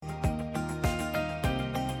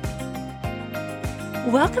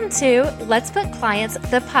Welcome to Let's Book Clients,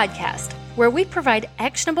 the podcast, where we provide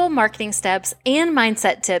actionable marketing steps and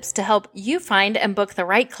mindset tips to help you find and book the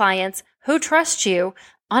right clients who trust you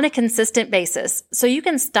on a consistent basis so you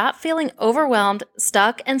can stop feeling overwhelmed,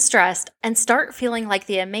 stuck, and stressed and start feeling like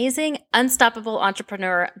the amazing, unstoppable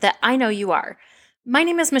entrepreneur that I know you are. My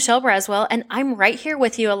name is Michelle Braswell, and I'm right here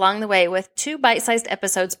with you along the way with 2 bite-sized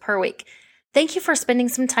episodes per week. Thank you for spending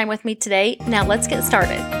some time with me today. Now let's get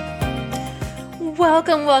started.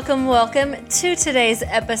 Welcome to today's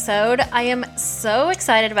episode. I am so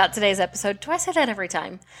excited about today's episode. Do I say that every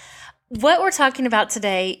time? What we're talking about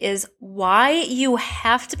today is why you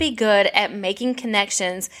have to be good at making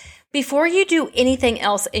connections before you do anything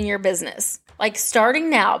else in your business. Like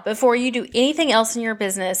starting now, before you do anything else in your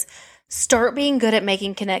business, start being good at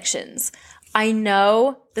making connections. I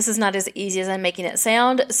know this is not as easy as I'm making it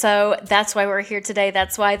sound, so that's why we're here today.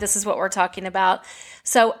 That's why this is what we're talking about.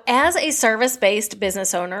 So as a service-based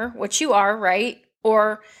business owner, which you are, right?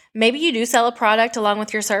 Or maybe you do sell a product along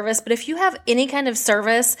with your service, but if you have any kind of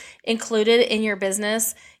service included in your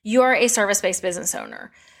business, you are a service-based business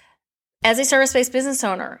owner. As a service-based business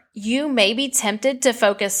owner, you may be tempted to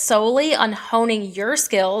focus solely on honing your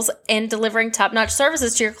skills and delivering top-notch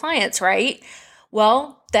services to your clients, right?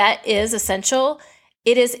 Well, that is essential.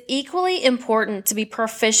 It is equally important to be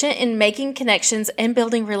proficient in making connections and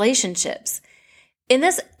building relationships. In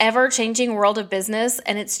this ever-changing world of business,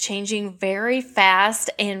 and it's changing very fast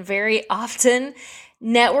and very often,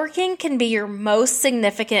 networking can be your most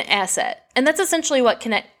significant asset. And that's essentially what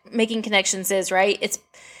making connections is, right?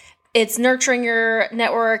 It's nurturing your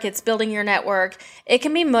network. It's building your network. It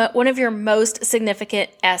can be one of your most significant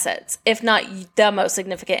assets, if not the most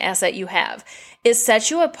significant asset you have. It sets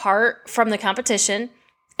you apart from the competition,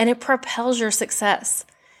 and it propels your success.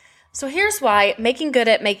 So here's why being good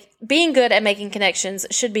at making connections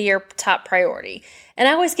should be your top priority. And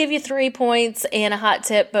I always give you 3 points and a hot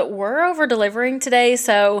tip, but we're over-delivering today,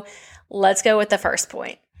 so let's go with the first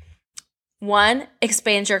point. 1,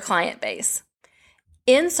 expand your client base.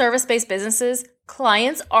 In service-based businesses,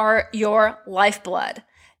 clients are your lifeblood.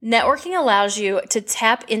 Networking allows you to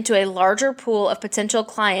tap into a larger pool of potential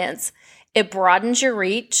clients. It broadens your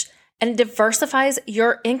reach and diversifies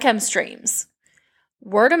your income streams.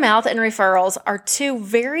 Word of mouth and referrals are 2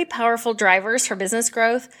 very powerful drivers for business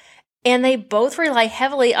growth, and they both rely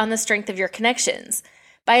heavily on the strength of your connections.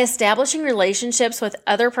 By establishing relationships with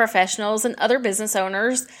other professionals and other business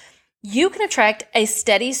owners, you can attract a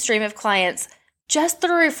steady stream of clients just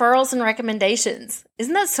through referrals and recommendations.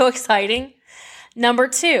 Isn't that so exciting? Number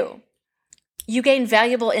 2, you gain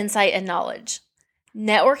valuable insight and knowledge.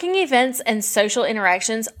 Networking events and social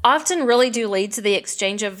interactions often really do lead to the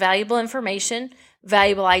exchange of valuable information,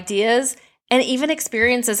 valuable ideas, and even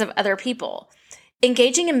experiences of other people.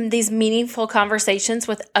 Engaging in these meaningful conversations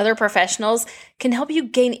with other professionals can help you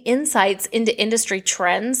gain insights into industry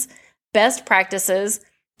trends, best practices,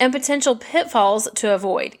 and potential pitfalls to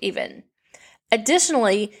avoid even.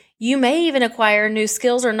 Additionally, you may even acquire new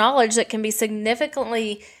skills or knowledge that can be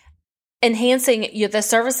significantly enhancing the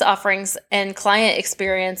service offerings and client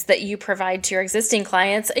experience that you provide to your existing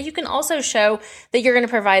clients. And you can also show that you're going to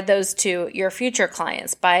provide those to your future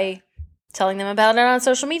clients by telling them about it on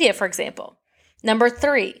social media, for example. Number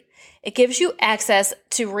 3, it gives you access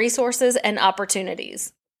to resources and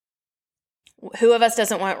opportunities. Who of us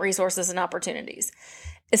doesn't want resources and opportunities?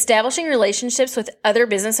 Establishing relationships with other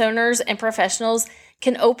business owners and professionals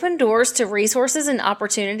can open doors to resources and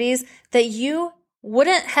opportunities that you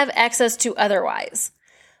wouldn't have access to otherwise.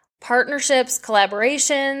 Partnerships,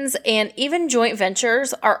 collaborations, and even joint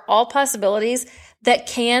ventures are all possibilities that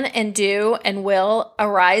can and do and will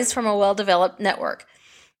arise from a well-developed network.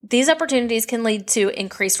 These opportunities can lead to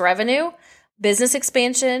increased revenue, business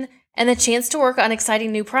expansion, and the chance to work on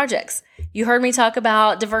exciting new projects. You heard me talk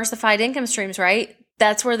about diversified income streams, right?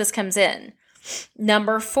 That's where this comes in.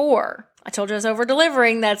 Number 4, I told you I was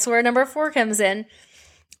over-delivering. That's where number 4 comes in.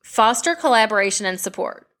 Foster collaboration and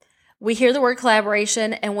support. We hear the word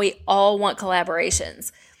collaboration and we all want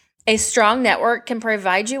collaborations. A strong network can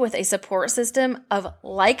provide you with a support system of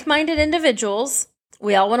like-minded individuals.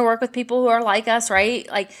 We all want to work with people who are like us, right?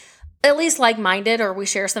 Like at least like-minded, or we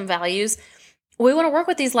share some values. We want to work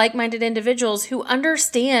with these like-minded individuals who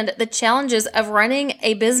understand the challenges of running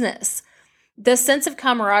a business. The sense of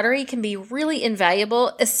camaraderie can be really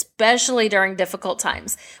invaluable, especially during difficult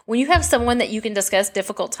times. When you have someone that you can discuss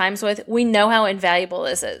difficult times with, we know how invaluable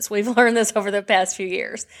this is. We've learned this over the past few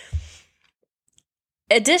years.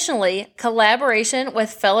 Additionally, collaboration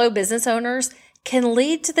with fellow business owners can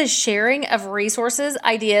lead to the sharing of resources,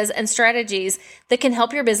 ideas, and strategies that can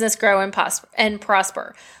help your business grow and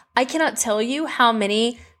prosper. I cannot tell you how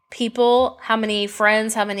many people, how many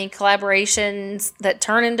friends, how many collaborations that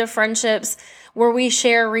turn into friendships where we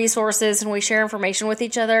share resources and we share information with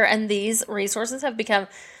each other. And these resources have become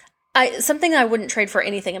something I wouldn't trade for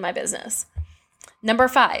anything in my business. Number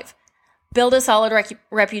 5, build a solid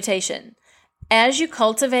reputation. As you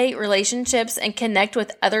cultivate relationships and connect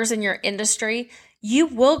with others in your industry, you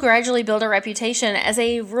will gradually build a reputation as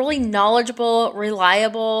a really knowledgeable,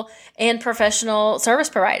 reliable, and professional service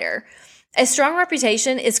provider. A strong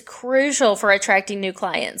reputation is crucial for attracting new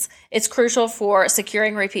clients. It's crucial for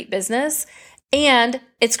securing repeat business, and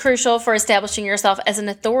it's crucial for establishing yourself as an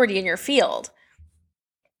authority in your field.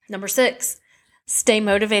 Number 6, stay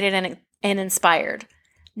motivated and inspired.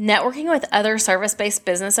 Networking with other service-based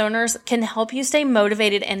business owners can help you stay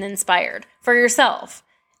motivated and inspired for yourself.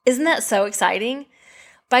 Isn't that so exciting?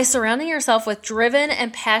 By surrounding yourself with driven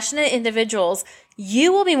and passionate individuals,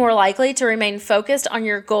 you will be more likely to remain focused on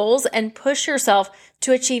your goals and push yourself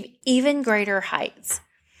to achieve even greater heights.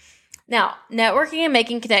 Now, networking and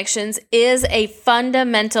making connections is a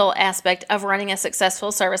fundamental aspect of running a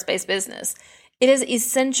successful service-based business. It is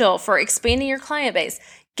essential for expanding your client base,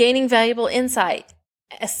 gaining valuable insight,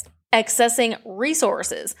 accessing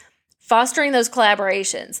resources, fostering those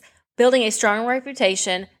collaborations, building a strong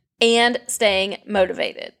reputation, and staying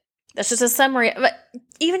motivated. That's just a summary, but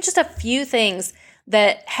even just a few things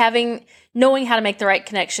that knowing how to make the right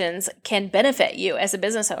connections can benefit you as a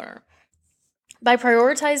business owner. By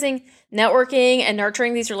prioritizing networking and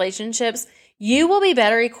nurturing these relationships, you will be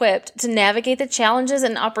better equipped to navigate the challenges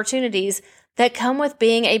and opportunities that come with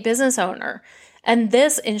being a business owner. And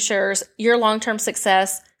this ensures your long-term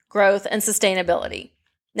success, growth, and sustainability.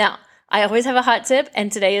 Now, I always have a hot tip,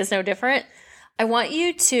 and today is no different. I want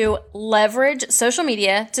you to leverage social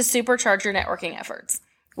media to supercharge your networking efforts.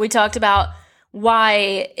 We talked about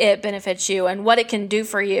why it benefits you and what it can do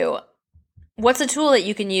for you. What's a tool that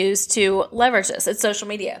you can use to leverage this? It's social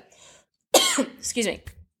media. Excuse me.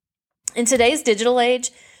 In today's digital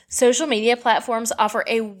age, social media platforms offer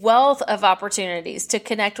a wealth of opportunities to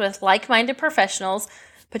connect with like-minded professionals,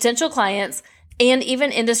 potential clients, and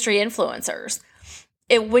even industry influencers.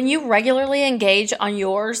 When you regularly engage on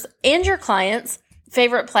yours and your clients'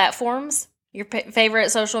 favorite platforms, your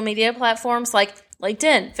favorite social media platforms like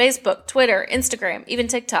LinkedIn, Facebook, Twitter, Instagram, even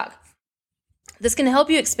TikTok, this can help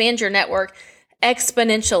you expand your network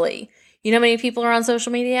exponentially. You know how many people are on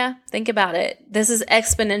social media? Think about it. This is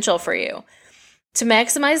exponential for you. To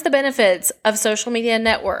maximize the benefits of social media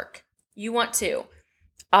network, you want to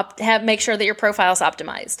make sure that your profile is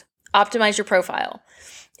optimized. Optimize your profile.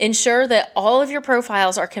 Ensure that all of your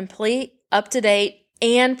profiles are complete, up-to-date,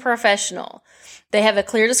 and professional. They have a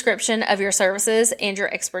clear description of your services and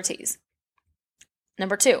your expertise.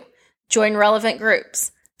 Number 2, join relevant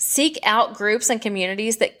groups. Seek out groups and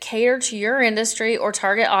communities that cater to your industry or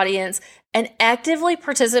target audience and actively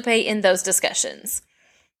participate in those discussions.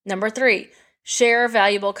 Number 3, share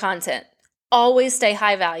valuable content. Always stay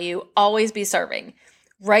high value, always be serving.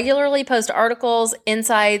 Regularly post articles,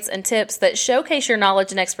 insights, and tips that showcase your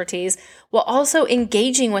knowledge and expertise while also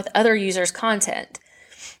engaging with other users' content.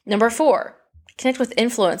 Number 4, connect with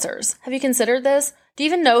influencers. Have you considered this? Do you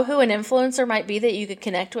even know who an influencer might be that you could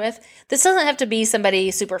connect with? This doesn't have to be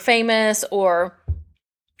somebody super famous or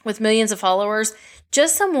with millions of followers,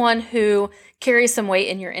 just someone who carries some weight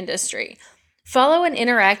in your industry. Follow and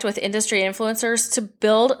interact with industry influencers to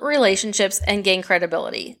build relationships and gain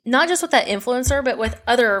credibility, not just with that influencer, but with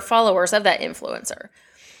other followers of that influencer.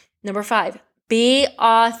 Number 5, be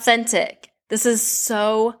authentic. This is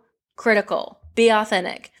so critical. Be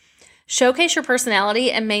authentic. Showcase your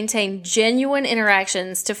personality and maintain genuine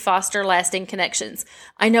interactions to foster lasting connections.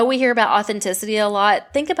 I know we hear about authenticity a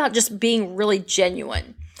lot. Think about just being really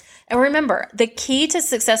genuine. And remember, the key to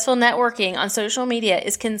successful networking on social media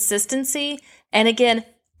is consistency and, again,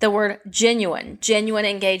 the word genuine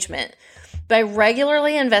engagement. By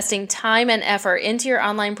regularly investing time and effort into your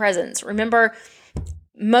online presence, remember,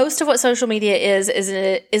 most of what social media is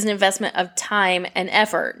an investment of time and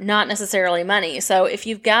effort, not necessarily money. So if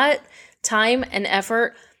you've got time and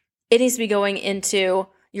effort, it needs to be going into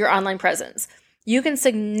your online presence. You can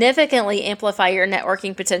significantly amplify your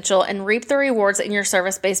networking potential and reap the rewards in your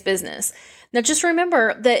service-based business. Now, just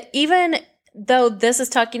remember that even though this is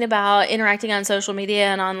talking about interacting on social media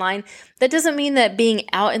and online, that doesn't mean that being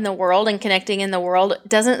out in the world and connecting in the world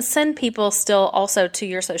doesn't send people still also to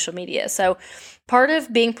your social media. So part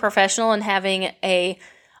of being professional and having a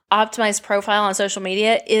optimized profile on social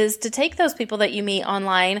media is to take those people that you meet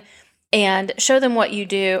online and show them what you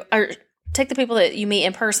do, or take the people that you meet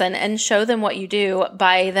in person and show them what you do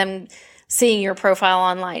by them seeing your profile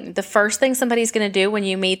online. The first thing somebody's going to do when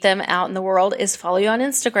you meet them out in the world is follow you on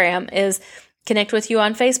Instagram, is connect with you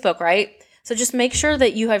on Facebook, right? So just make sure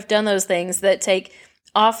that you have done those things that take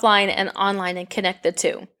offline and online and connect the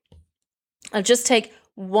two. Now just take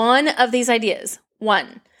one of these ideas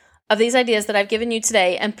that I've given you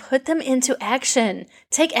today and put them into action.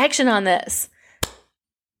 Take action on this.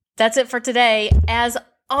 That's it for today. As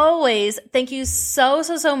always, thank you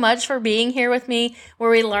so much for being here with me, where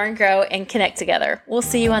we learn, grow, and connect together. We'll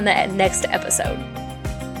see you on the next episode.